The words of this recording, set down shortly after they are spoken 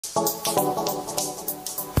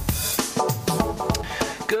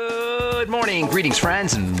Good morning, greetings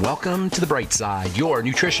friends, and welcome to The Bright Side, your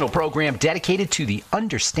nutritional program dedicated to the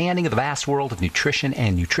understanding of the vast world of nutrition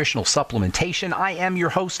and nutritional supplementation. I am your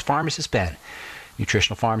host, Pharmacist Ben,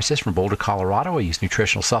 nutritional pharmacist from Boulder, Colorado. I use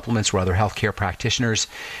nutritional supplements where other healthcare practitioners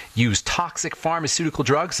use toxic pharmaceutical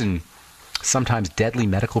drugs and sometimes deadly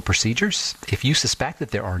medical procedures. If you suspect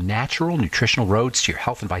that there are natural nutritional roads to your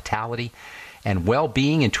health and vitality and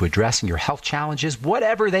well-being and to addressing your health challenges,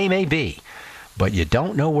 whatever they may be, but you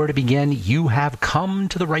don't know where to begin, you have come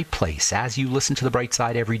to the right place. As you listen to The Bright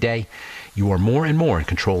Side every day, you are more and more in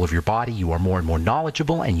control of your body, you are more and more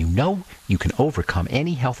knowledgeable, and you know you can overcome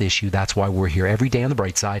any health issue. That's why we're here every day on The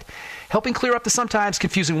Bright Side, helping clear up the sometimes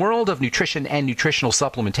confusing world of nutrition and nutritional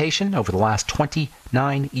supplementation. Over the last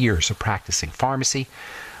 29 years of practicing pharmacy,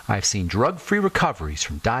 I've seen drug-free recoveries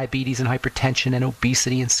from diabetes and hypertension and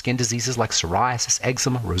obesity and skin diseases like psoriasis,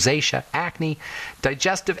 eczema, rosacea, acne,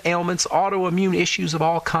 digestive ailments, autoimmune issues of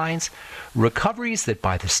all kinds. Recoveries that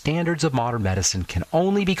by the standards of modern medicine can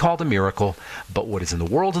only be called a miracle, but what is in the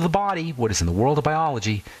world of the body, what is in the world of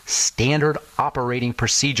biology, standard operating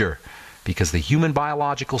procedure. Because the human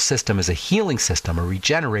biological system is a healing system, a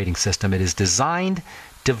regenerating system. It is designed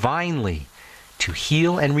divinely to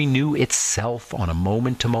heal and renew itself on a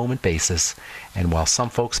moment-to-moment basis. And while some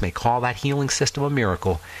folks may call that healing system a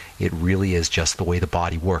miracle, it really is just the way the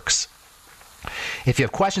body works. If you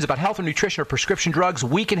have questions about health or nutrition or prescription drugs,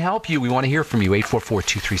 we can help you. We want to hear from you.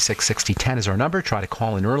 844-236-6010 is our number. Try to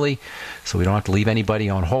call in early so we don't have to leave anybody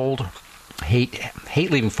on hold. Hate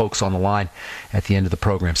leaving folks on the line at the end of the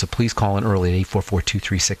program, so please call in early at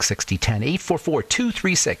 844-236-6010.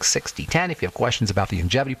 844-236-6010 if you have questions about the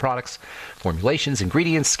longevity products, formulations,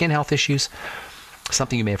 ingredients, skin health issues,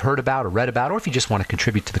 something you may have heard about or read about, or if you just want to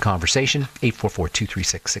contribute to the conversation.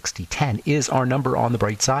 844-236-6010 is our number on The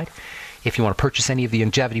Bright Side. If you want to purchase any of the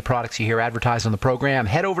longevity products you hear advertised on the program,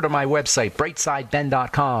 head over to my website,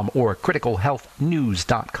 brightsideben.com or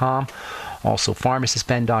criticalhealthnews.com. Also,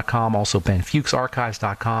 pharmacistben.com, also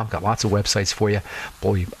benfuchsarchives.com. Got lots of websites for you.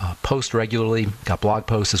 We post regularly. Got blog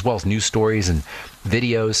posts as well as news stories and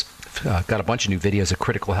videos. Got a bunch of new videos at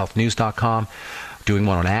criticalhealthnews.com. Doing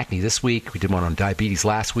one on acne this week. We did one on diabetes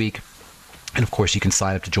last week. And, of course, you can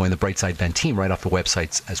sign up to join the Brightside Ben team right off the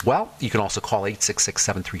websites as well. You can also call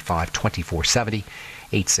 866-735-2470,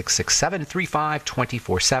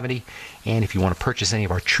 866-735-2470. And if you want to purchase any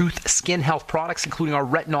of our Truth Skin Health products, including our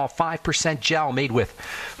Retinol 5% gel made with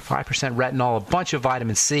 5% retinol, a bunch of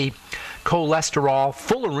vitamin C, cholesterol,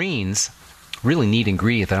 fullerenes, really neat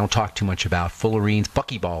ingredient that I don't talk too much about, fullerenes,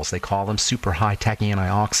 buckyballs they call them, super high-tech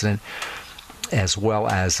antioxidant, as well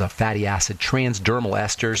as fatty acid transdermal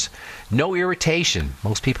esters. No irritation.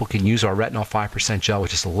 Most people can use our Retinol 5% gel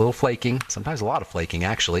with just a little flaking, sometimes a lot of flaking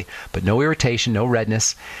actually, but no irritation, no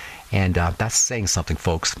redness. And that's saying something,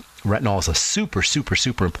 folks. Retinol is a super, super,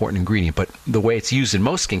 super important ingredient, but the way it's used in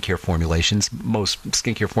most skincare formulations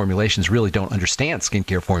really don't understand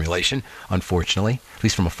skincare formulation, unfortunately, at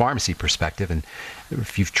least from a pharmacy perspective. And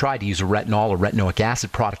if you've tried to use a retinol or retinoic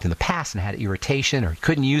acid product in the past and had irritation or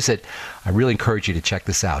couldn't use it, I really encourage you to check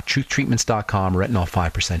this out. TruthTreatments.com, Retinol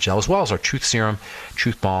 5% gel, as well as our Truth Serum,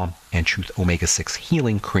 Truth Balm, and Truth Omega-6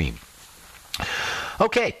 Healing Cream.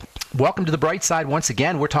 Okay, welcome to The Bright Side once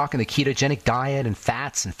again. We're talking the ketogenic diet and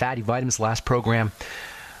fats and fatty vitamins. Last program,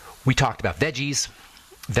 we talked about veggies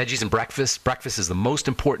and breakfast. Breakfast is the most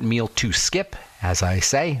important meal to skip, as I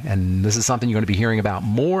say, and this is something you're going to be hearing about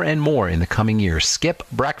more and more in the coming years. Skip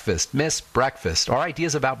breakfast, miss breakfast. Our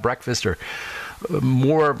ideas about breakfast are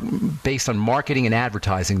more based on marketing and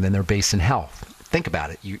advertising than they're based in health. Think about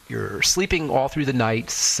it. You're sleeping all through the night,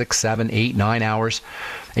 6, 7, 8, 9 hours,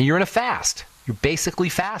 and you're in a fast. You're basically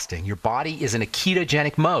fasting. Your body is in a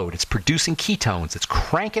ketogenic mode. It's producing ketones. It's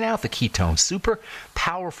cranking out the ketones, super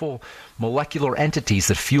powerful molecular entities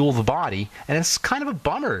that fuel the body. And it's kind of a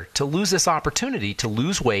bummer to lose this opportunity to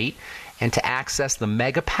lose weight and to access the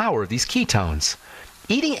mega power of these ketones.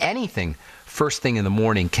 Eating anything first thing in the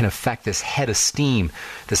morning can affect this head of steam,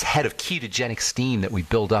 this head of ketogenic steam that we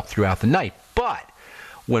build up throughout the night. But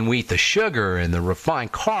when we eat the sugar and the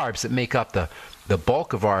refined carbs that make up the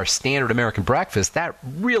bulk of our standard American breakfast, that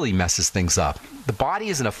really messes things up. The body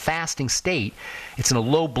is in a fasting state. It's in a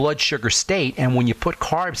low blood sugar state, and when you put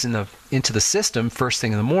carbs into the system first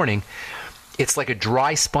thing in the morning, it's like a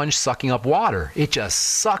dry sponge sucking up water. It just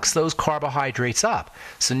sucks those carbohydrates up.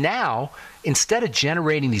 So now, instead of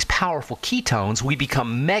generating these powerful ketones, we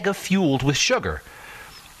become mega fueled with sugar.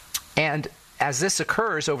 And as this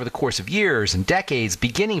occurs over the course of years and decades,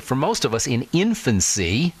 beginning for most of us in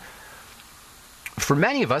infancy, for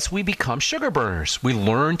many of us, we become sugar burners. We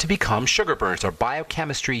learn to become sugar burners. Our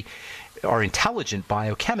biochemistry, our intelligent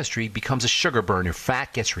biochemistry becomes a sugar burner.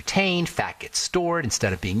 Fat gets retained, fat gets stored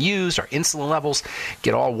instead of being used. Our insulin levels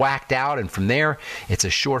get all whacked out, and from there, it's a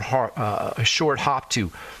short hop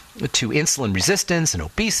to insulin resistance and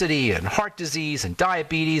obesity and heart disease and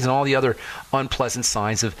diabetes and all the other unpleasant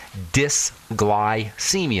signs of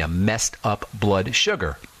dysglycemia, messed up blood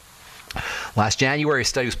sugar. Last January, a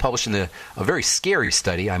study was published in a very scary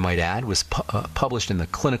study, I might add, was published in the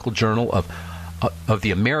Clinical Journal of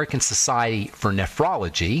the American Society for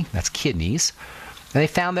Nephrology, that's kidneys, and they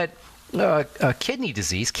found that kidney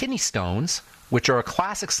disease, kidney stones, which are a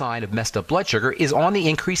classic sign of messed up blood sugar, is on the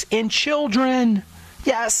increase in children.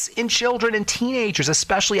 Yes, in children and teenagers,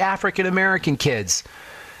 especially African American kids.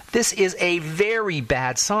 This is a very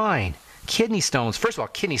bad sign. Kidney stones, first of all,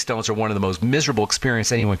 kidney stones are one of the most miserable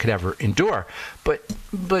experiences anyone could ever endure. But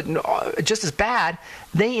just as bad,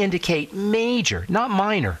 they indicate major, not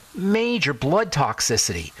minor, major blood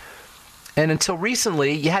toxicity. And until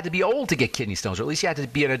recently, you had to be old to get kidney stones, or at least you had to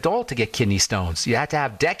be an adult to get kidney stones. You had to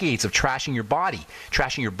have decades of trashing your body,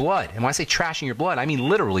 trashing your blood. And when I say trashing your blood, I mean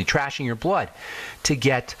literally trashing your blood to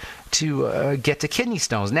get to kidney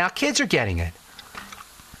stones. Now kids are getting it.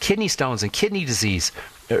 Kidney stones and kidney disease,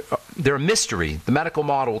 they're a mystery. The medical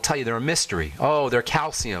model will tell you they're a mystery. Oh, they're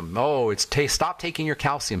calcium. Oh, stop taking your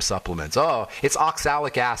calcium supplements. Oh, it's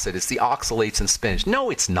oxalic acid. It's the oxalates in spinach. No,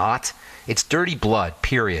 it's not. It's dirty blood,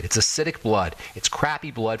 period. It's acidic blood. It's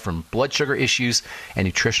crappy blood from blood sugar issues and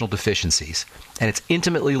nutritional deficiencies. And it's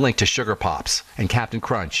intimately linked to sugar pops and Captain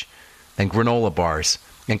Crunch and granola bars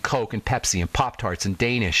and Coke and Pepsi and Pop-Tarts and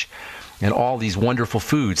Danish and all these wonderful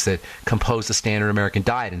foods that compose the standard American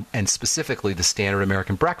diet, and specifically the standard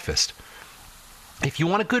American breakfast. If you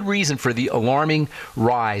want a good reason for the alarming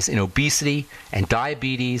rise in obesity and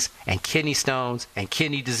diabetes and kidney stones and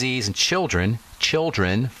kidney disease in children,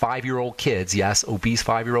 5-year-old kids, yes, obese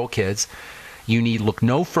 5-year-old kids, you need look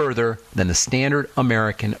no further than the standard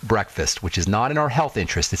American breakfast, which is not in our health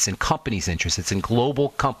interest. It's in companies' interest. It's in global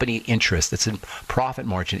company interest. It's in profit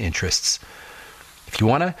margin interests. If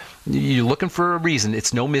you're looking for a reason,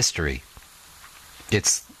 it's no mystery.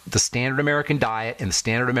 It's the standard American diet and the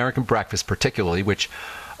standard American breakfast particularly, which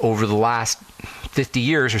over the last 50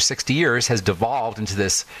 years or 60 years has devolved into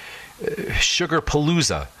this sugar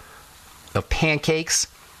palooza of pancakes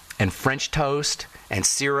and French toast and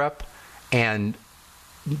syrup and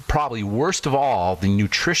probably worst of all, the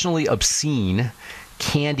nutritionally obscene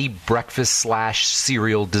candy breakfast /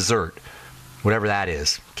 cereal dessert. Whatever that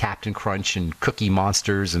is, Captain Crunch and Cookie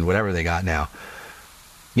Monsters and whatever they got now.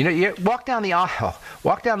 You know, you walk down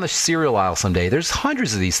the cereal aisle someday. There's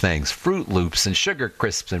hundreds of these things, Fruit Loops and Sugar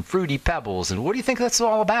Crisps and Fruity Pebbles. And what do you think that's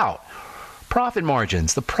all about? Profit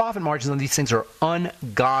margins. The profit margins on these things are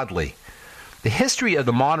ungodly. The history of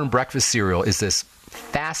the modern breakfast cereal is this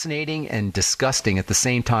fascinating and disgusting at the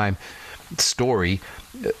same time story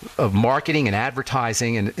of marketing and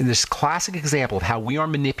advertising, and this classic example of how we are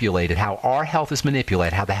manipulated, how our health is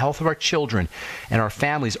manipulated, how the health of our children and our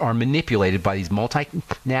families are manipulated by these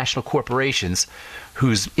multinational corporations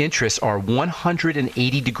whose interests are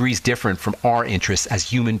 180 degrees different from our interests as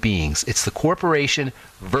human beings. It's the corporation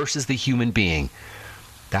versus the human being.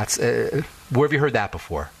 That's where have you heard that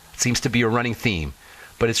before? It seems to be a running theme,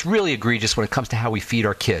 but it's really egregious when it comes to how we feed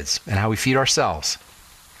our kids and how we feed ourselves.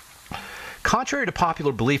 Contrary to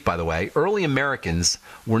popular belief, by the way, early Americans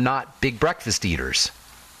were not big breakfast eaters.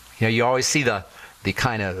 You know, you always see the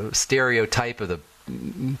kind of stereotype of the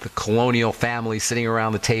colonial family sitting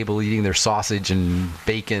around the table eating their sausage and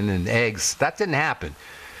bacon and eggs. That didn't happen.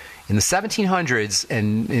 In the 1700s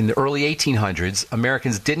and in the early 1800s,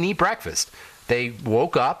 Americans didn't eat breakfast. They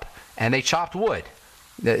woke up and they chopped wood.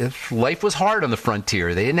 Life was hard on the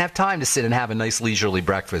frontier. They didn't have time to sit and have a nice leisurely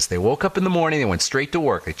breakfast. They woke up in the morning, they went straight to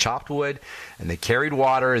work. They chopped wood, and they carried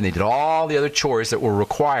water, and they did all the other chores that were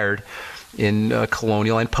required in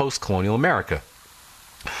colonial and post-colonial America.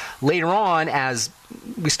 Later on, as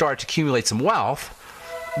we started to accumulate some wealth,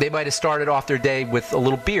 they might have started off their day with a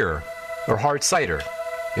little beer or hard cider.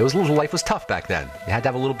 Life was tough back then. You had to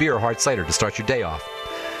have a little beer or hard cider to start your day off.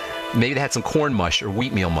 Maybe they had some corn mush or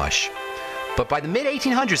wheatmeal mush. But by the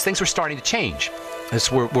mid-1800s, things were starting to change.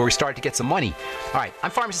 That's where we started to get some money. All right,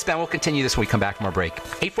 I'm Pharmacist Ben. We'll continue this when we come back from our break.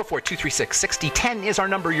 844-236-6010 is our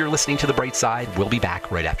number. You're listening to The Bright Side. We'll be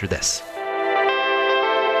back right after this.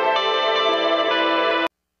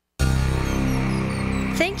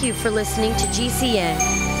 Thank you for listening to GCN.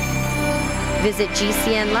 Visit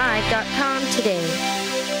GCNlive.com today.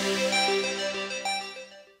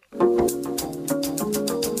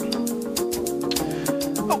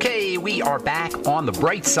 We are back on the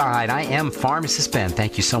bright side. I am Pharmacist Ben.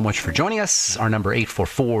 Thank you so much for joining us. Our number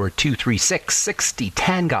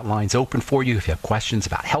 844-236-6010. Got lines open for you if you have questions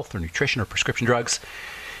about health or nutrition or prescription drugs.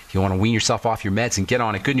 If you want to wean yourself off your meds and get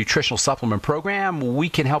on a good nutritional supplement program, we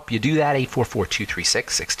can help you do that.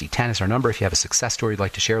 844-236-6010 is our number. If you have a success story you'd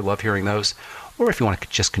like to share, love hearing those. Or if you want to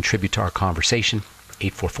just contribute to our conversation,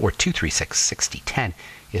 844-236-6010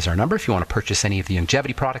 is our number. If you want to purchase any of the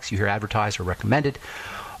longevity products you hear advertised or recommended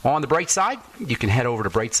on the bright side, you can head over to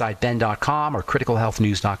brightsideben.com or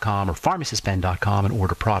criticalhealthnews.com or pharmacistben.com and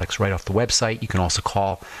order products right off the website. You can also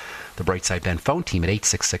call the Brightside Ben phone team at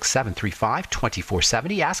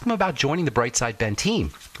 866-735-2470. Ask them about joining the Brightside Ben team.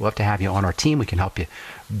 We'd love to have you on our team. We can help you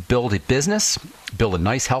build a business, build a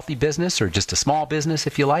nice, healthy business, or just a small business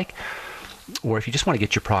if you like. Or if you just want to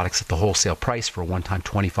get your products at the wholesale price for a one-time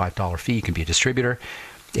 $25 fee, you can be a distributor.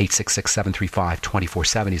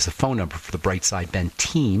 866-735-2470 is the phone number for the Brightside Ben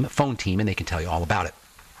team, phone team, and they can tell you all about it.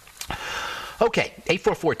 Okay,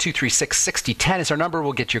 844-236-6010 is our number.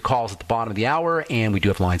 We'll get your calls at the bottom of the hour, and we do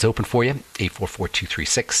have lines open for you,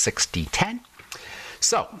 844-236-6010.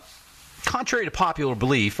 So, contrary to popular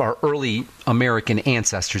belief, our early American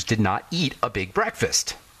ancestors did not eat a big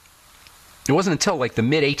breakfast. It wasn't until like the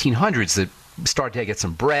mid-1800s that we started to get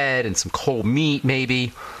some bread and some cold meat,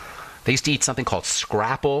 maybe. They used to eat something called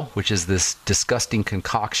scrapple, which is this disgusting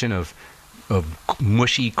concoction of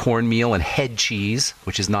mushy cornmeal and head cheese,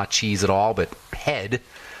 which is not cheese at all, but head.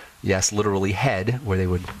 Yes, literally head, where they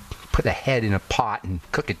would put the head in a pot and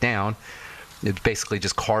cook it down. It's basically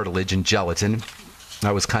just cartilage and gelatin.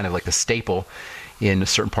 That was kind of like a staple in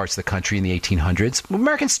certain parts of the country in the 1800s.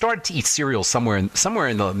 Americans started to eat cereal somewhere in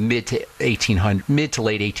the mid to late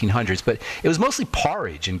 1800s, but it was mostly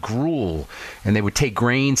porridge and gruel, and they would take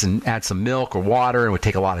grains and add some milk or water, and it would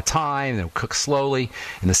take a lot of time, and they would cook slowly.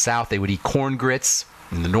 In the South, they would eat corn grits.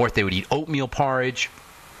 In the North, they would eat oatmeal porridge.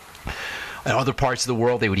 In other parts of the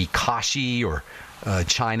world, they would eat kashi, or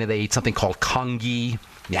China, they ate something called kangi.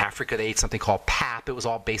 In Africa, they ate something called pap. It was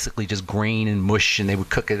all basically just grain and mush, and they would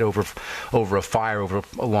cook it over a fire over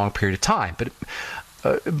a long period of time. But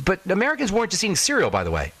Americans weren't just eating cereal, by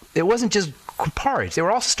the way. It wasn't just porridge. They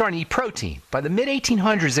were also starting to eat protein. By the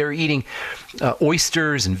mid-1800s, they were eating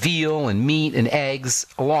oysters and veal and meat and eggs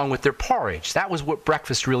along with their porridge. That was what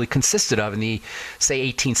breakfast really consisted of in the, say,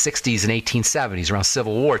 1860s and 1870s, around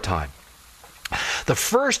Civil War time. The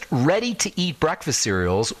first ready-to-eat breakfast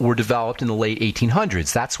cereals were developed in the late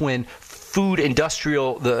 1800s. That's when the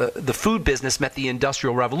food business met the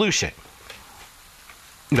Industrial Revolution.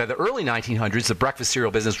 By the early 1900s, the breakfast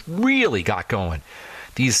cereal business really got going.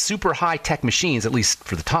 These super high-tech machines, at least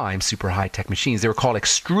for the time, super high-tech machines, they were called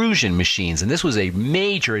extrusion machines, and this was a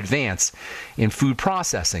major advance in food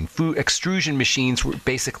processing. Food extrusion machines were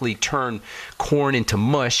basically turned corn into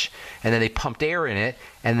mush, and then they pumped air in it,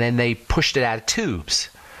 and then they pushed it out of tubes.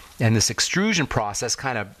 And this extrusion process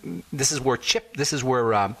this is where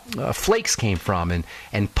flakes came from and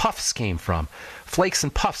puffs came from. Flakes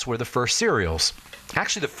and puffs were the first cereals.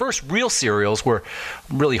 Actually, the first real cereals were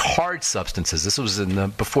really hard substances. This was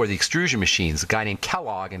before the extrusion machines. A guy named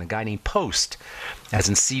Kellogg and a guy named Post, as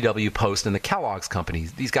in C.W. Post and the Kellogg's company.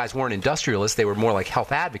 These guys weren't industrialists. They were more like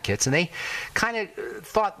health advocates, and they kind of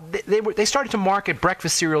thought they started to market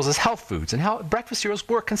breakfast cereals as health foods, and breakfast cereals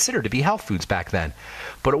were considered to be health foods back then.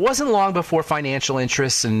 But it wasn't long before financial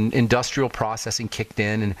interests and industrial processing kicked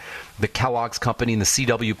in, and the Kellogg's company and the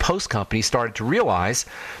C.W. Post company started to realize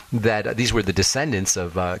that these were the descendants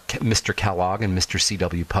of Mr. Kellogg and Mr.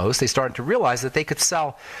 C.W. Post. They started to realize that they could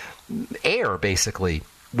sell air, basically.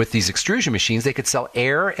 With these extrusion machines, they could sell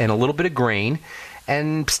air and a little bit of grain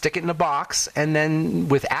and stick it in a box, and then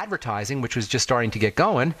with advertising, which was just starting to get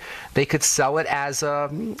going, they could sell it as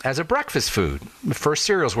a breakfast food. The first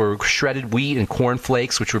cereals were shredded wheat and corn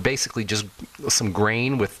flakes, which were basically just some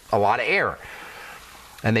grain with a lot of air.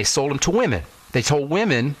 And they sold them to women. They told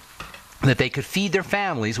women that they could feed their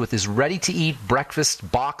families with this ready-to-eat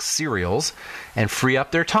breakfast box cereals and free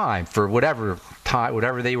up their time for whatever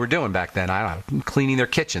they were doing back then. I don't know, cleaning their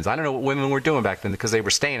kitchens. I don't know what women were doing back then because they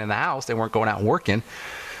were staying in the house. They weren't going out and working.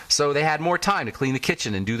 So they had more time to clean the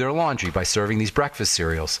kitchen and do their laundry by serving these breakfast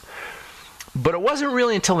cereals. But it wasn't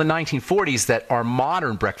really until the 1940s that our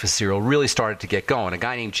modern breakfast cereal really started to get going. A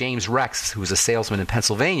guy named James Rex, who was a salesman in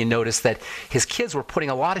Pennsylvania, noticed that his kids were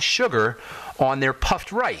putting a lot of sugar on their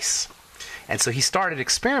puffed rice. And so he started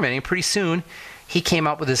experimenting. Pretty soon, he came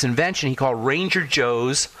up with this invention he called Ranger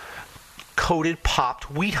Joe's coated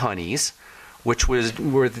popped wheat honeys, which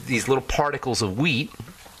were these little particles of wheat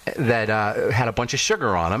that had a bunch of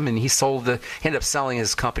sugar on them, and he ended up selling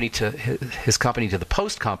his company to the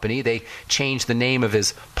Post Company. They changed the name of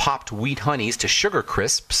his popped wheat honeys to Sugar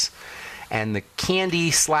Crisps, and the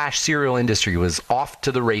candy/cereal industry was off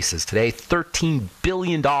to the races. Today, $13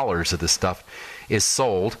 billion of this stuff is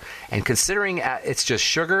sold, and considering it's just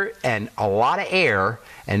sugar and a lot of air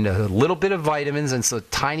and a little bit of vitamins and a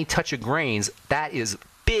tiny touch of grains, that is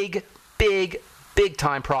big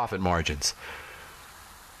time profit margins.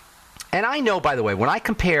 And I know, by the way, when I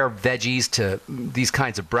compare veggies to these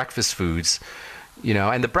kinds of breakfast foods,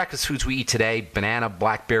 and the breakfast foods we eat today, banana,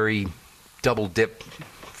 blackberry, double dip,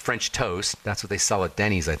 French toast, that's what they sell at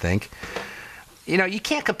Denny's, I think. You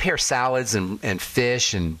can't compare salads and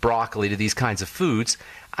fish and broccoli to these kinds of foods.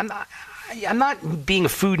 I'm not being a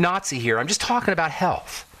food Nazi here. I'm just talking about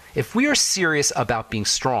health. If we are serious about being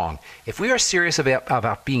strong, if we are serious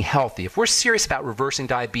about being healthy, if we're serious about reversing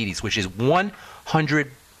diabetes, which is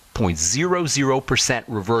 100.00%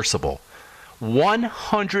 reversible,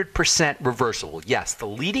 100% reversible. Yes, the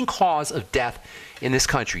leading cause of death in this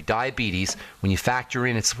country, diabetes, when you factor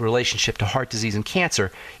in its relationship to heart disease and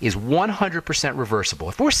cancer, is 100% reversible.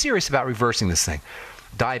 If we're serious about reversing this thing,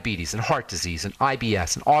 diabetes and heart disease and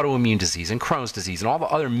IBS and autoimmune disease and Crohn's disease and all the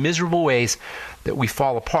other miserable ways that we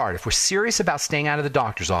fall apart, if we're serious about staying out of the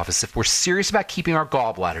doctor's office, if we're serious about keeping our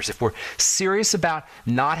gallbladders, if we're serious about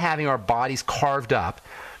not having our bodies carved up,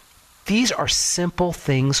 these are simple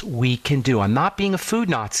things we can do. I'm not being a food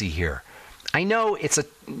Nazi here. I know it's a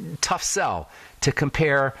tough sell to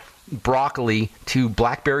compare broccoli to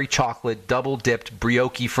blackberry chocolate double-dipped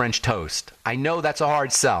brioche French toast. I know that's a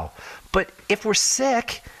hard sell. But if we're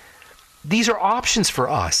sick, these are options for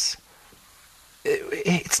us.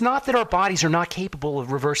 It's not that our bodies are not capable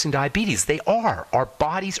of reversing diabetes. They are. Our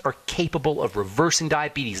bodies are capable of reversing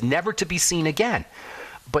diabetes, never to be seen again.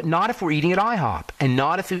 But not if we're eating at IHOP, and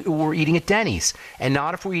not if we're eating at Denny's, and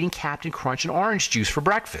not if we're eating Captain Crunch and orange juice for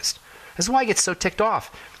breakfast. That's why I get so ticked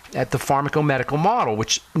off at the pharmacomedical model,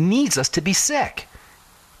 which needs us to be sick.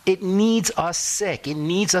 It needs us sick. It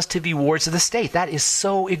needs us to be wards of the state. That is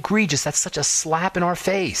so egregious. That's such a slap in our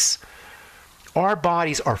face. Our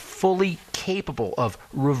bodies are fully capable of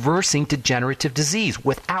reversing degenerative disease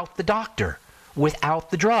without the doctor, without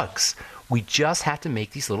the drugs. We just have to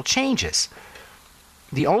make these little changes.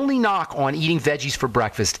 The only knock on eating veggies for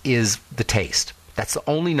breakfast is the taste. That's the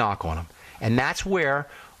only knock on them. And that's where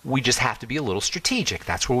we just have to be a little strategic.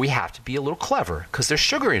 That's where we have to be a little clever, because there's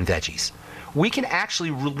sugar in veggies. We can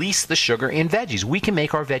actually release the sugar in veggies. We can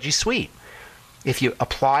make our veggies sweet. If you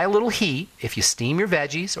apply a little heat, if you steam your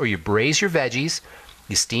veggies or you braise your veggies,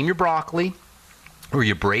 you steam your broccoli or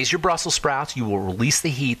you braise your Brussels sprouts, you will release the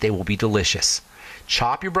heat. They will be delicious.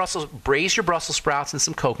 Braise your Brussels sprouts in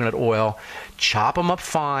some coconut oil, chop them up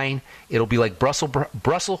fine. It'll be like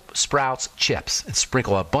Brussels sprouts chips, and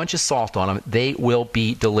sprinkle a bunch of salt on them. They will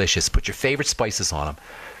be delicious. Put your favorite spices on them.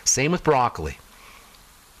 Same with broccoli.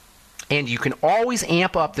 And you can always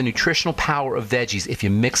amp up the nutritional power of veggies if you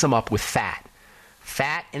mix them up with fat.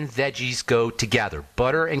 Fat and veggies go together.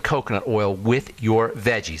 Butter and coconut oil with your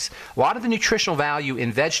veggies. A lot of the nutritional value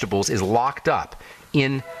in vegetables is locked up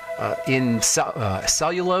in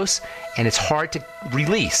cellulose, and it's hard to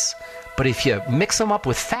release. But if you mix them up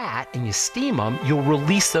with fat and you steam them, you'll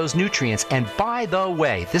release those nutrients. And by the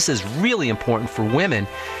way, this is really important for women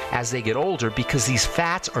as they get older, because these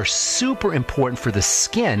fats are super important for the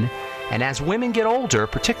skin. And as women get older,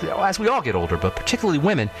 particularly as we all get older, but particularly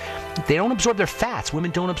women, they don't absorb their fats.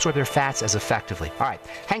 Women don't absorb their fats as effectively. All right,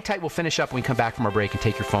 hang tight. We'll finish up when we come back from our break and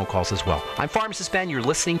take your phone calls as well. I'm Pharmacist Ben. You're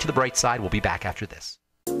listening to The Bright Side. We'll be back after this.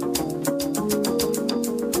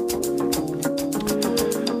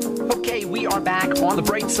 Okay, we are back on The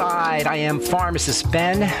Bright Side. I am Pharmacist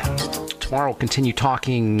Ben. Tomorrow we'll continue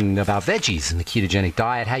talking about veggies and the ketogenic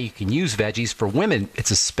diet, how you can use veggies. For women, it's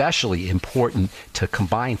especially important to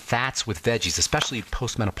combine fats with veggies, especially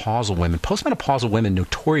postmenopausal women. Postmenopausal women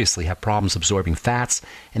notoriously have problems absorbing fats,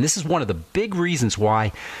 and this is one of the big reasons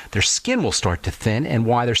why their skin will start to thin and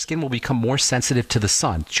why their skin will become more sensitive to the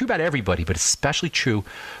sun. It's true about everybody, but it's especially true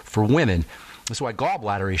for women. That's why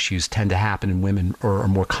gallbladder issues tend to happen in women, or are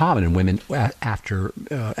more common in women after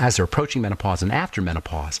as they're approaching menopause and after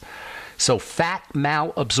menopause. So fat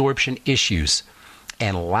malabsorption issues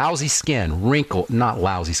and lousy skin, not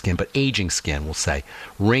lousy skin, but aging skin, we'll say,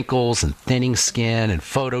 wrinkles and thinning skin and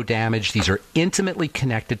photo damage, these are intimately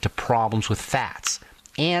connected to problems with fats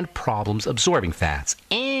and problems absorbing fats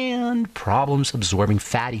and problems absorbing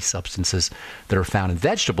fatty substances that are found in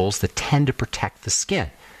vegetables that tend to protect the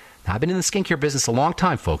skin. Now, I've been in the skincare business a long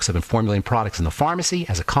time, folks. I've been formulating products in the pharmacy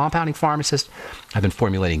as a compounding pharmacist. I've been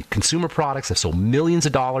formulating consumer products. I've sold millions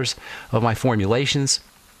of dollars of my formulations.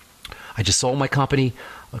 I just sold my company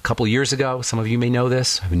a couple of years ago. Some of you may know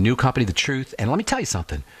this. I have a new company, The Truth. And let me tell you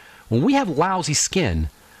something. When we have lousy skin,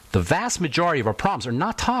 the vast majority of our problems are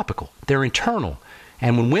not topical. They're internal.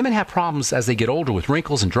 And when women have problems as they get older with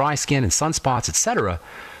wrinkles and dry skin and sunspots, etc.,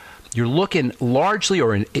 you're looking largely,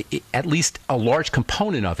 or at least a large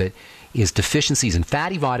component of it, is deficiencies in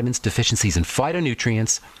fatty vitamins, deficiencies in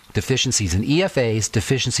phytonutrients, deficiencies in EFAs,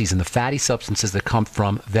 deficiencies in the fatty substances that come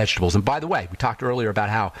from vegetables. And by the way, we talked earlier about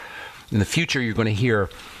how in the future you're going to hear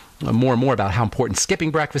more and more about how important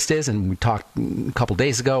skipping breakfast is. And we talked a couple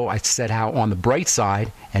days ago, I said how on the bright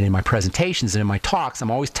side, and in my presentations and in my talks,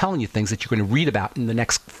 I'm always telling you things that you're going to read about in the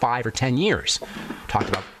next 5 or 10 years.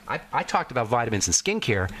 I talked about vitamins and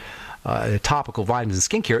skincare, topical vitamins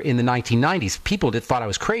and skincare in the 1990s. People thought I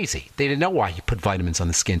was crazy. They didn't know why you put vitamins on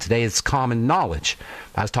the skin. Today it's common knowledge.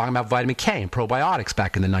 I was talking about vitamin K and probiotics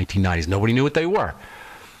back in the 1990s. Nobody knew what they were.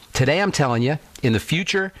 Today I'm telling you, in the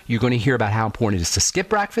future, you're going to hear about how important it is to skip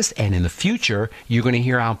breakfast, and in the future, you're going to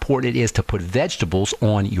hear how important it is to put vegetables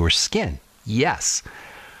on your skin. Yes.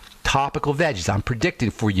 Topical veggies. I'm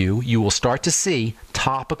predicting for you, you will start to see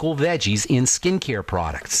topical veggies in skincare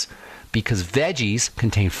products because veggies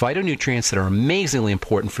contain phytonutrients that are amazingly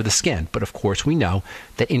important for the skin. But of course, we know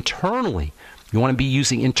that internally, you want to be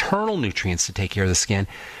using internal nutrients to take care of the skin.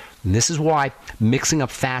 And this is why mixing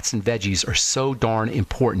up fats and veggies are so darn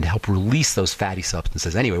important to help release those fatty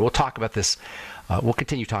substances. Anyway, we'll talk about this. We'll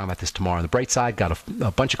continue talking about this tomorrow. On the bright side, got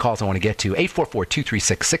a bunch of calls I want to get to.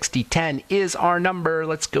 844-236-6010 is our number.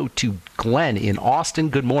 Let's go to Glenn in Austin.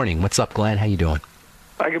 Good morning. What's up, Glenn? How you doing?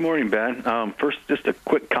 Hi, good morning, Ben. First, just a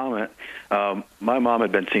quick comment. My mom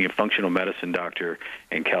had been seeing a functional medicine doctor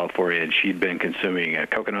in California, and she'd been consuming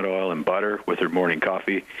coconut oil and butter with her morning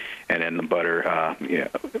coffee, and then the butter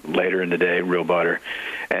later in the day, real butter.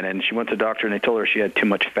 And then she went to the doctor, and they told her she had too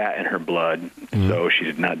much fat in her blood, so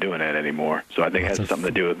she's not doing that anymore. So I think it has something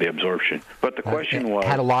to do with the absorption. But the question was... It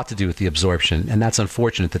had a lot to do with the absorption, and that's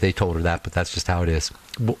unfortunate that they told her that, but that's just how it is.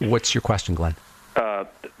 What's your question, Glenn?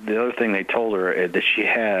 The other thing they told her is that she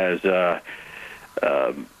has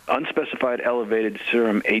unspecified elevated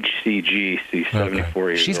serum HCG. She's 74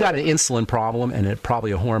 years old. She's got an insulin problem and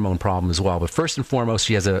probably a hormone problem as well. But first and foremost,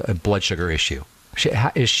 she has a blood sugar issue.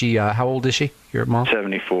 How old is she, your mom?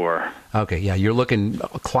 74. Okay, yeah, you're looking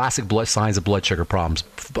classic signs of blood sugar problems.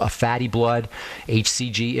 Fatty blood,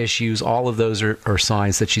 HCG issues, all of those are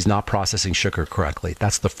signs that she's not processing sugar correctly.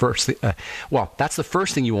 That's the first thing. That's the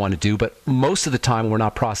first thing you want to do, but most of the time when we're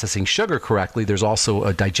not processing sugar correctly, there's also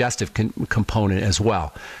a digestive component as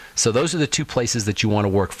well. So those are the two places that you want to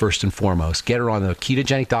work first and foremost. Get her on the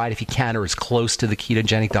ketogenic diet if you can, or as close to the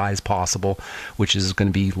ketogenic diet as possible, which is going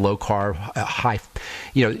to be low carb, high.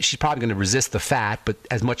 She's probably going to resist the fat, but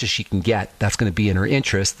as much as she can get, that's going to be in her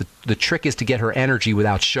interest. The trick is to get her energy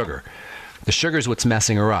without sugar. The sugar is what's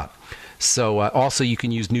messing her up. So also you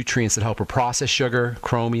can use nutrients that help her process sugar,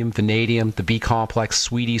 chromium, vanadium, the B complex,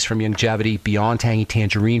 Sweeties from Youngevity, Beyond Tangy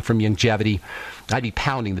Tangerine from Youngevity. I'd be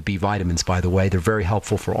pounding the B vitamins, by the way. They're very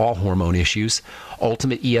helpful for all hormone issues.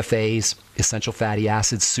 Ultimate EFAs, essential fatty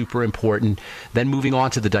acids, super important. Then moving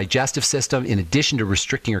on to the digestive system, in addition to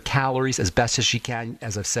restricting her calories as best as she can,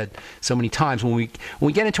 as I've said so many times, when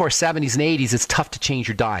we get into our 70s and 80s, it's tough to change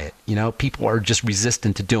your diet. People are just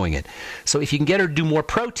resistant to doing it. So if you can get her to do more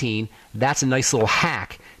protein, that's a nice little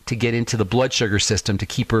hack to get into the blood sugar system to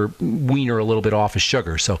keep her, wean her a little bit off of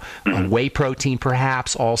sugar. So whey protein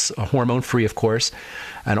perhaps, also hormone-free, of course,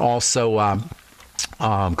 and also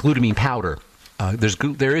glutamine powder.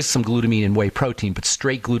 There is some glutamine in whey protein, but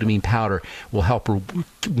straight glutamine powder will help her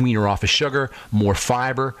wean her off of sugar. More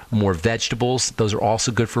fiber, more vegetables. Those are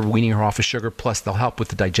also good for weaning her off of sugar. Plus, they'll help with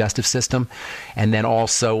the digestive system. And then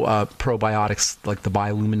also probiotics like the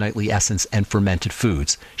Biolumin Nightly Essence and fermented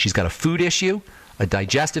foods. She's got a food issue, a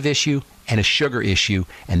digestive issue, and a sugar issue,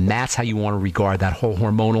 and that's how you want to regard that whole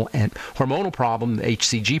hormonal problem, the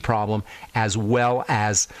HCG problem, as well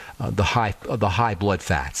as the high blood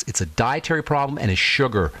fats. It's a dietary problem and a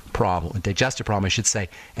sugar problem, a digestive problem, I should say,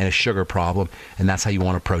 and a sugar problem, and that's how you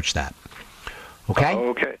want to approach that. Okay?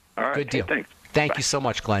 Okay. All right. Good deal. Hey, thanks. Thank you so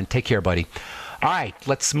much, Glenn. Take care, buddy. All right,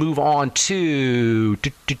 let's move on to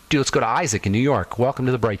let's go to Isaac in New York. Welcome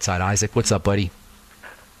to the bright side, Isaac. What's up, buddy?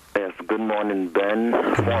 Yes, good morning, Ben.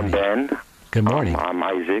 Good morning. Ben. Good morning. I'm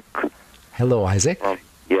Isaac. Hello, Isaac.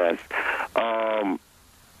 Yes.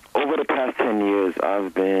 Over the past 10 years,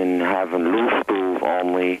 I've been having loose stools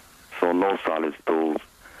only, so no solid stools.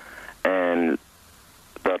 And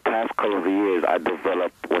the past couple of years, I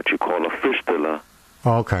developed what you call a fistula.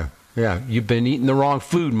 Okay. Yeah, you've been eating the wrong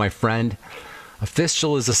food, my friend. A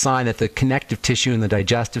fistula is a sign that the connective tissue in the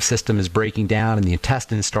digestive system is breaking down and the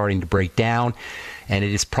intestine is starting to break down, and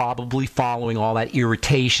it is probably following all that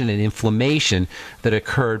irritation and inflammation that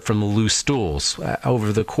occurred from the loose stools.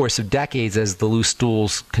 Over the course of decades, as the loose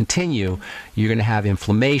stools continue, you're going to have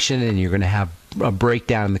inflammation and you're going to have a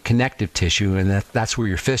breakdown in the connective tissue, and that's where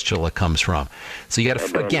your fistula comes from. So you got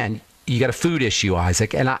to, again, you got a food issue,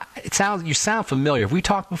 Isaac, and you sound familiar. Have we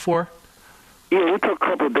talked before? Yeah, we talked a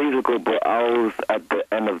couple of days ago, but I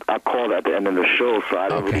called at the end of the show, so I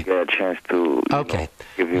didn't really get a chance to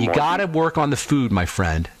give you more. You got to work on the food, my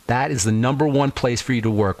friend. That is the number one place for you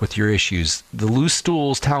to work with your issues. The loose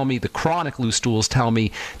stools tell me, the chronic loose stools tell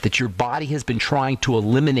me that your body has been trying to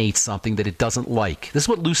eliminate something that it doesn't like. This is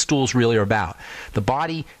what loose stools really are about. The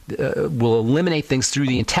body will eliminate things through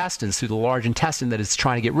the intestines, through the large intestine that it's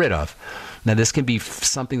trying to get rid of. Now, this can be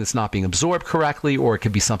something that's not being absorbed correctly, or it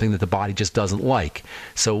could be something that the body just doesn't like.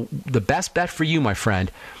 So the best bet for you, my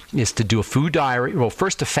friend, is to do a food diary. Well,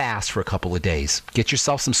 first to fast for a couple of days. Get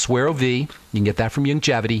yourself some Suero V. You can get that from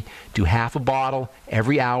Longevity. Do half a bottle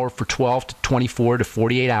every hour for 12 to 24 to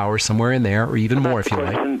 48 hours, somewhere in there, or even more if you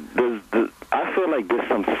like. I feel like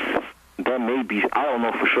there may be, I don't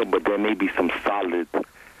know for sure, but there may be some solid.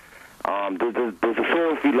 Does the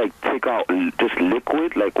Suero V like take out just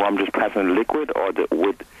liquid, like while I'm just passing liquid, or is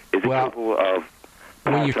it capable of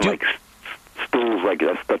passing like stools like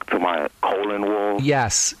that's stuck to my colon wall?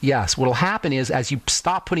 Yes. What'll happen is, as you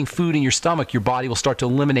stop putting food in your stomach, your body will start to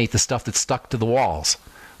eliminate the stuff that's stuck to the walls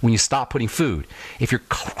when you stop putting food. If you're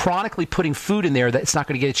chronically putting food in there, it's not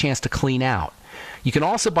going to get a chance to clean out. You can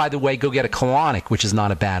also, by the way, go get a colonic, which is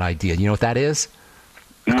not a bad idea. You know what that is?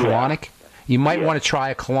 A colonic? You might want to try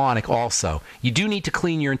a colonic also. You do need to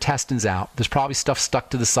clean your intestines out. There's probably stuff stuck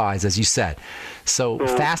to the sides, as you said. So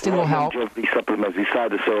fasting will help. Supplements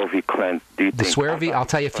besides the Suero V cleanse. The Suero V, I'll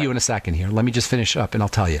tell you a few in a second here. Let me just finish up and I'll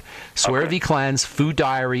tell you. Suero V cleanse, food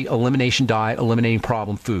diary, elimination diet, eliminating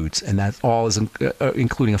problem foods, and that all is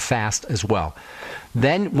including a fast as well.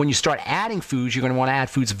 Then when you start adding foods, you're going to want to add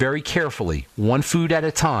foods very carefully, one food at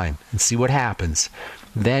a time, and see what happens.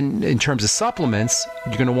 Then, in terms of supplements,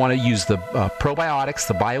 you're going to want to use the probiotics,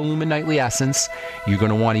 the Biolumin Nightly Essence. You're going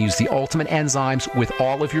to want to use the Ultimate Enzymes with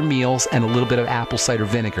all of your meals and a little bit of apple cider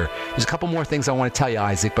vinegar. There's a couple more things I want to tell you,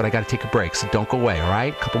 Isaac, but I got to take a break, so don't go away, all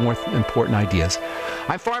right? A couple more important ideas.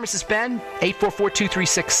 I'm Pharmacist Ben.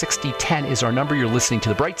 844-236-6010 is our number. You're listening to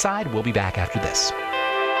The Bright Side. We'll be back after this.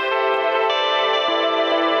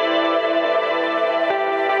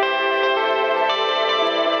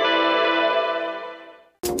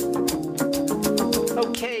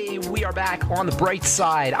 Back on the bright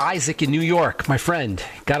side. Isaac in New York, my friend.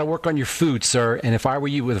 Got to work on your food, sir. And if I were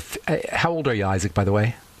you, how old are you, Isaac, by the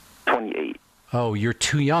way? 28. Oh, you're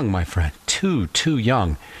too young, my friend. Too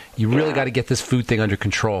young. You really got to get this food thing under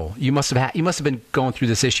control. You must have been going through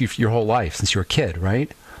this issue for your whole life since you were a kid,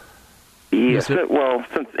 right? Yes, well,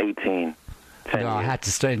 since 18. No, it had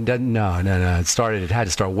to start. No. It had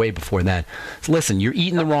to start way before then. So listen, you're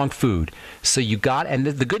eating the wrong food. So you got, and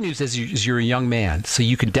the good news is you're a young man, so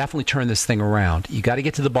you can definitely turn this thing around. You got to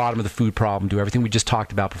get to the bottom of the food problem. Do everything we just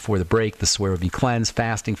talked about before the break: the Suero V cleanse,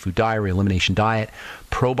 fasting, food diary, elimination diet,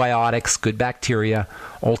 probiotics, good bacteria,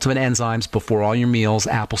 ultimate enzymes before all your meals,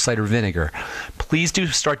 apple cider vinegar. Please do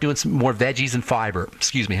start doing some more veggies and fiber.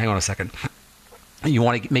 Excuse me, hang on a second. You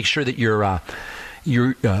want to make sure that you're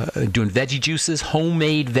doing veggie juices,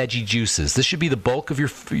 homemade veggie juices. This should be the bulk of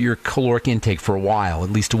your caloric intake for a while,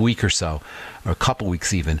 at least a week or so, or a couple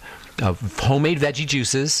weeks even. Homemade veggie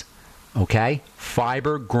juices, okay?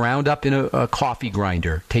 Fiber ground up in a coffee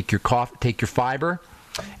grinder. Take your fiber,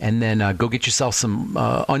 and then go get yourself some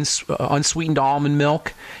unsweetened almond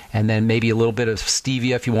milk, and then maybe a little bit of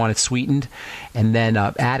stevia if you want it sweetened, and then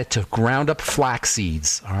add it to ground up flax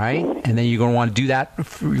seeds. All right, and then you're going to want to do that.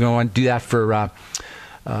 You're going to want to do that for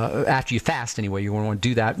after you fast anyway. You're going to want to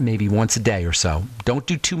do that maybe once a day or so. Don't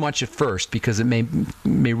do too much at first, because it may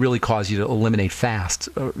really cause you to eliminate fast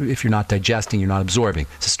if you're not digesting, you're not absorbing.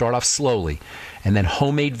 So start off slowly. And then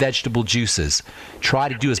homemade vegetable juices. Try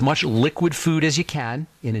to do as much liquid food as you can,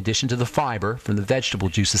 in addition to the fiber from the vegetable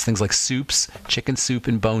juices, things like soups, chicken soup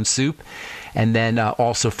and bone soup, and then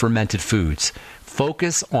also fermented foods.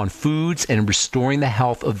 Focus on foods and restoring the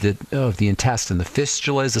health of the intestine. The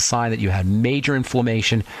fistula is a sign that you had major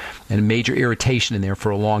inflammation and major irritation in there for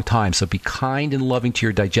a long time. So be kind and loving to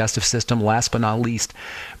your digestive system. Last but not least,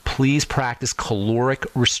 please practice caloric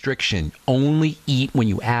restriction. Only eat when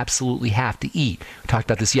you absolutely have to eat. We talked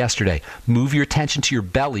about this yesterday. Move your attention to your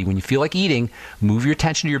belly. When you feel like eating, move your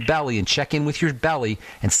attention to your belly and check in with your belly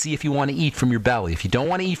and see if you want to eat from your belly. If you don't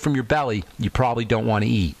want to eat from your belly, you probably don't want to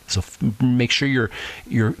eat. So make sure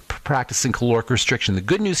you're practicing caloric restriction. The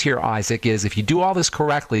good news here, Isaac, is if you do all this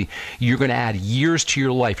correctly, you're going to add years to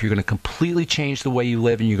your life. You're going to completely change the way you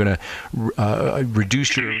live, and you're going to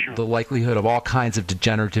reduce the likelihood of all kinds of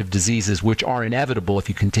degenerative diseases, which are inevitable if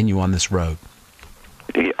you continue on this road.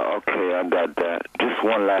 Yeah, okay, I got that. Just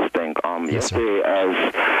one last thing. Yes, yesterday,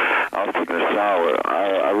 as I was taking a shower,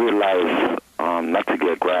 I realized, not to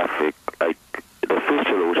get graphic, like the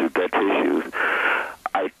fistula, which is dead tissues,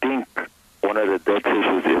 I think one of the dead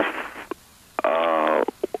tissues is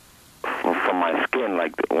from my skin.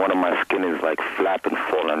 Like one of my skin is like flat and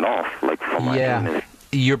falling off, like from my skin.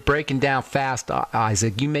 You're breaking down fast,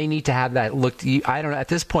 Isaac. You may need to have that looked. I don't know. At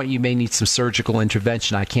this point, you may need some surgical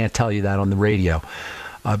intervention. I can't tell you that on the radio.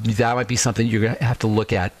 That might be something you're going to have to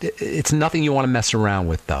look at. It's nothing you want to mess around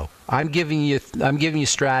with, though. I'm giving you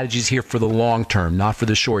strategies here for the long term, not for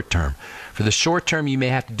the short term. For the short term, you may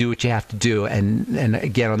have to do what you have to do, and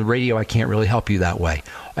again, on the radio, I can't really help you that way.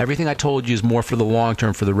 Everything I told you is more for the long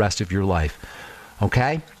term, for the rest of your life.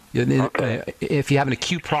 Okay? If you have an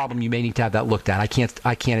acute problem, you may need to have that looked at. I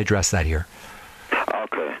can't address that here.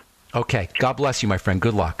 Okay. God bless you, my friend.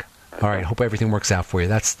 Good luck. All right. Hope everything works out for you.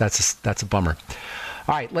 That's a bummer.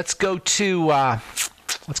 All right. Let's go to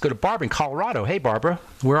Barbara in Colorado. Hey, Barbara.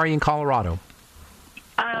 Where are you in Colorado?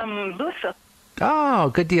 Louisville. Oh,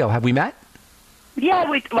 good deal. Have we met? Yeah.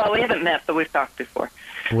 We haven't met, but we've talked before.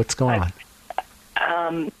 What's going on?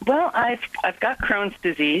 I've got Crohn's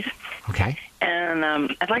disease. Okay. And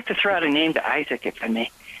I'd like to throw out a name to Isaac, if I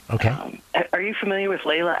may. Okay. Are you familiar with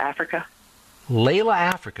Layla Africa? Layla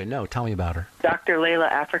Africa? No, tell me about her. Dr. Layla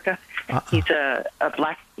Africa. He's a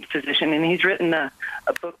black physician, and he's written a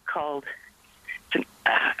book called,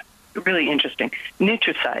 really interesting,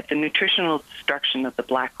 Nutricide, the Nutritional Destruction of the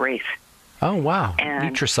Black Race. Oh, wow.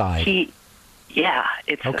 And Nutricide.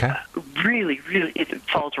 It's okay. Really, it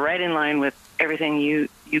falls right in line with everything you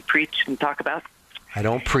preach and talk about. I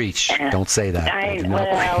don't preach. Don't say that.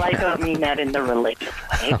 I don't mean that in the religious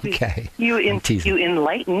way. Okay. You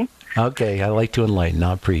enlighten. Okay, I like to enlighten,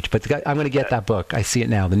 not preach. But I'm going to get that book. I see it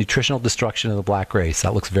now. The Nutritional Destruction of the Black Race.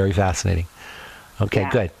 That looks very fascinating. Okay,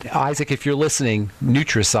 good. Isaac, if you're listening,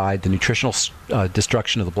 Nutricide, the Nutritional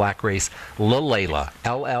Destruction of the Black Race, Layla,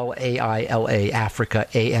 Llaila, Africa,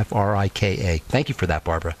 Afrika. Thank you for that,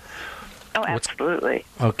 Barbara. Oh, absolutely.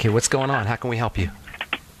 Okay, what's going on? How can we help you?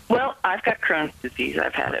 Well, I've got Crohn's disease.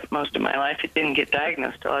 I've had it most of my life. It didn't get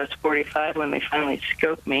diagnosed till I was 45 when they finally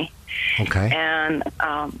scoped me. Okay. And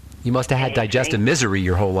you must have had digestive misery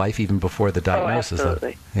your whole life, even before the diagnosis. Oh,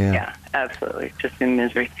 absolutely. Yeah, absolutely. Just in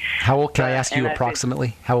misery. How old? Can I ask you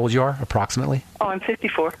approximately? How old you are, approximately? Oh, I'm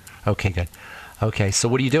 54. Okay, good. Okay, so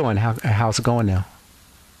what are you doing? How's it going now?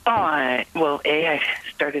 Oh, I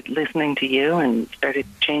started listening to you and started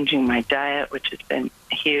changing my diet, which has been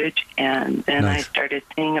huge. And then I started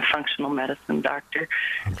seeing a functional medicine doctor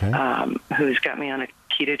who's got me on a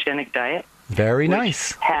ketogenic diet. Very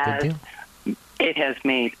nice. Good deal. It has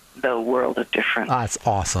made the world of difference. That's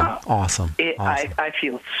awesome. Awesome. I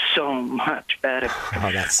feel so much better.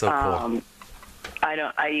 Oh, that's so cool.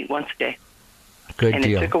 I eat once a day. Good and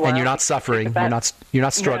deal. It took a while. And you're not suffering. You're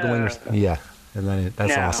not struggling. No. Yeah. And then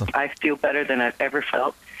that's awesome. I feel better than I've ever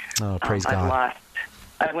felt. Oh, praise God.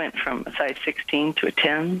 I went from a size 16 to a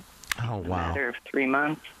 10 in a matter of 3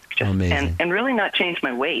 months. Amazing. And really not changed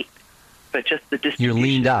my weight, but just the distribution. You're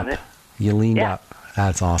leaned up. You leaned up.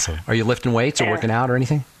 That's awesome. Are you lifting weights or working out or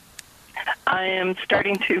anything? I am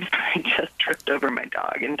starting to. I just tripped over my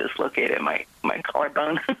dog and dislocated my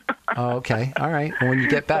collarbone. Oh, okay. All right. Well, when you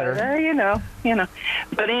get better. But, you know.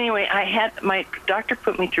 But anyway, my doctor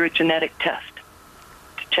put me through a genetic test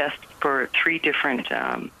to test for 3 different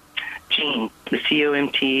genes, the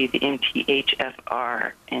COMT, the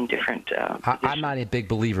MTHFR, and different I'm not a big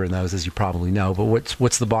believer in those, as you probably know, but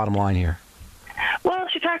what's the bottom line here? Well,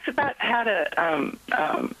 she talks about how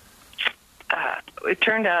to it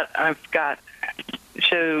turned out I've got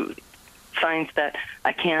show signs that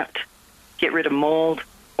I can't get rid of mold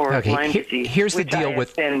or Lyme disease. Here's the deal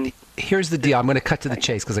Here's the deal. I'm going to cut to the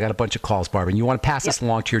chase because I got a bunch of calls, Barbara. And you want to pass this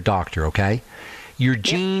along to your doctor, okay? Your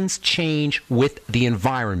genes change with the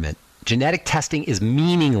environment. Genetic testing is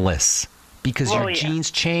meaningless because your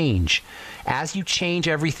genes change. As you change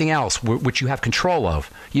everything else, which you have control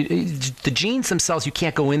of, the genes themselves, you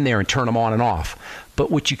can't go in there and turn them on and off. But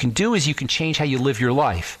what you can do is you can change how you live your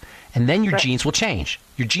life. and then your genes will change.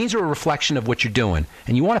 Your genes are a reflection of what you're doing,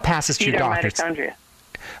 and you want to pass this to your doctor. Mitochondria.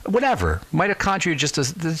 Whatever. Mitochondria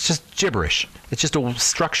it's just gibberish. It's just a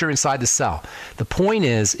structure inside the cell. The point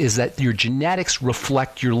is that your genetics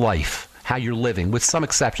reflect your life, how you're living, with some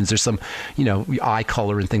exceptions. There's some, eye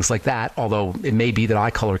color and things like that, although it may be that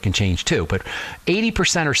eye color can change too. But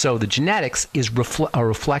 80% or so of the genetics is a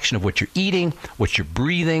reflection of what you're eating, what you're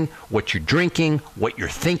breathing, what you're drinking, what you're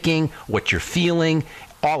thinking, what you're feeling,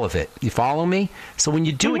 all of it. You follow me? So when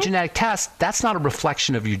you do a genetic test, that's not a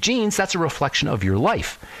reflection of your genes, that's a reflection of your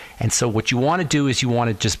life. And so what you want to do is you want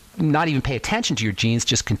to just not even pay attention to your genes,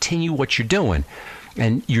 just continue what you're doing.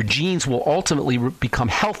 And your genes will ultimately become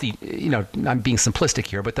healthy. I'm being simplistic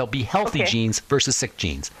here, but they'll be healthy genes versus sick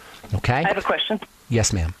genes. Okay? I have a question.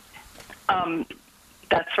 Yes, ma'am.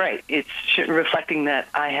 That's right. It's reflecting that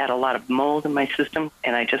I had a lot of mold in my system,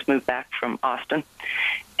 and I just moved back from Austin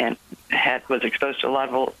and was exposed to a lot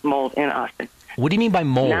of mold in Austin. What do you mean by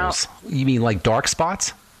moles? You mean like dark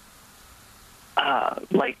spots?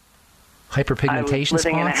 Like hyperpigmentation spots? I was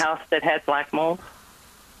living in a house that had black mold.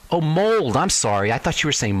 Oh, mold. I'm sorry. I thought you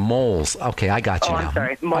were saying moles. Okay, I got you now. I'm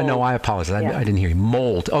sorry. Mold. No, I apologize. I didn't hear you.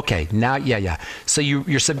 Mold. Okay, now, yeah. So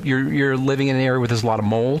you're living in an area where there's a lot of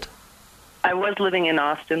mold? I was living in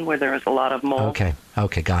Austin where there was a lot of mold.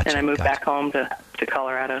 Okay, gotcha. And I moved back home to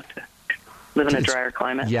Colorado to live in a drier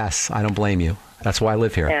climate. Yes, I don't blame you. That's why I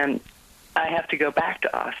live here. And I have to go back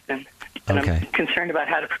to Austin. And I'm concerned about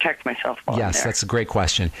how to protect myself while I'm there. Yes, that's a great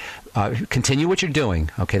question. Continue what you're doing.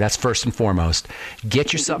 Okay, that's first and foremost.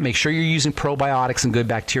 Get yourself, make sure you're using probiotics and good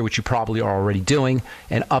bacteria, which you probably are already doing,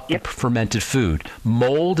 and up the fermented food.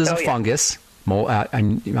 Mold is a fungus. Mold,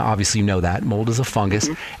 and obviously you know that. Mold is a fungus,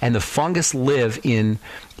 and the fungus live in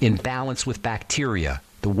balance with bacteria.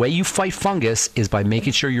 The way you fight fungus is by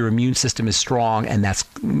making sure your immune system is strong, and that's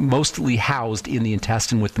mostly housed in the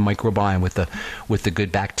intestine with the microbiome, with the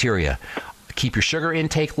good bacteria. Keep your sugar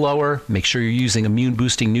intake lower. Make sure you're using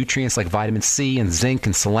immune-boosting nutrients like vitamin C and zinc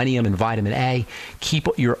and selenium and vitamin A.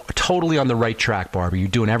 You're totally on the right track, Barbara. You're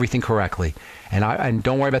doing everything correctly. And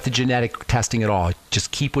don't worry about the genetic testing at all.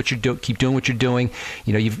 Just keep what you're doing. Keep doing what you're doing.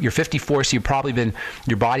 You're 54, so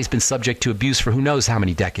your body's been subject to abuse for who knows how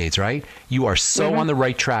many decades, right? You are so on the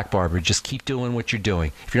right track, Barbara. Just keep doing what you're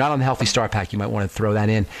doing. If you're not on the Healthy Start Pack, you might want to throw that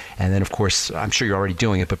in. And then, of course, I'm sure you're already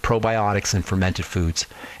doing it, but probiotics and fermented foods.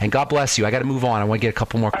 And God bless you. I got to move on. I want to get a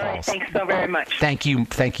couple more calls. All right, thanks so very much. Thank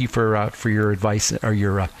you for your advice or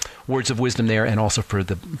your words of wisdom there, and also for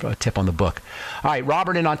the tip on the book. All right,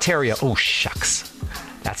 Robert in Ontario. Oh, shucks.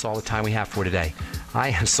 That's all the time we have for today. I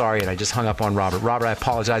am sorry, and I just hung up on Robert. Robert, I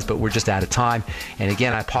apologize, but we're just out of time. And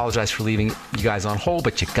again, I apologize for leaving you guys on hold,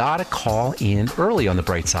 but you got to call in early on the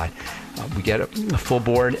bright side. We get a full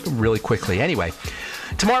board really quickly. Anyway,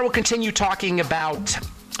 tomorrow we'll continue talking about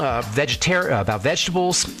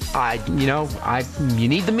vegetables. You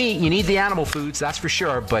need the meat, you need the animal foods, that's for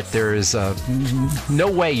sure, but there is no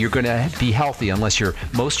way you're going to be healthy unless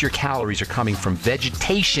most of your calories are coming from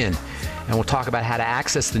vegetation. And we'll talk about how to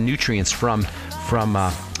access the nutrients from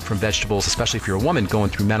vegetables, especially if you're a woman going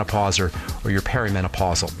through menopause or you're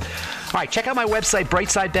perimenopausal. All right, check out my website,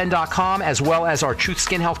 brightsideben.com, as well as our Truth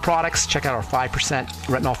Skin Health products. Check out our 5%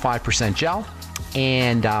 retinol 5% gel.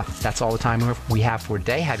 And that's all the time we have for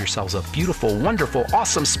today. Have yourselves a beautiful, wonderful,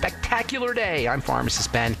 awesome, spectacular day. I'm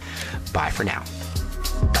Pharmacist Ben. Bye for now.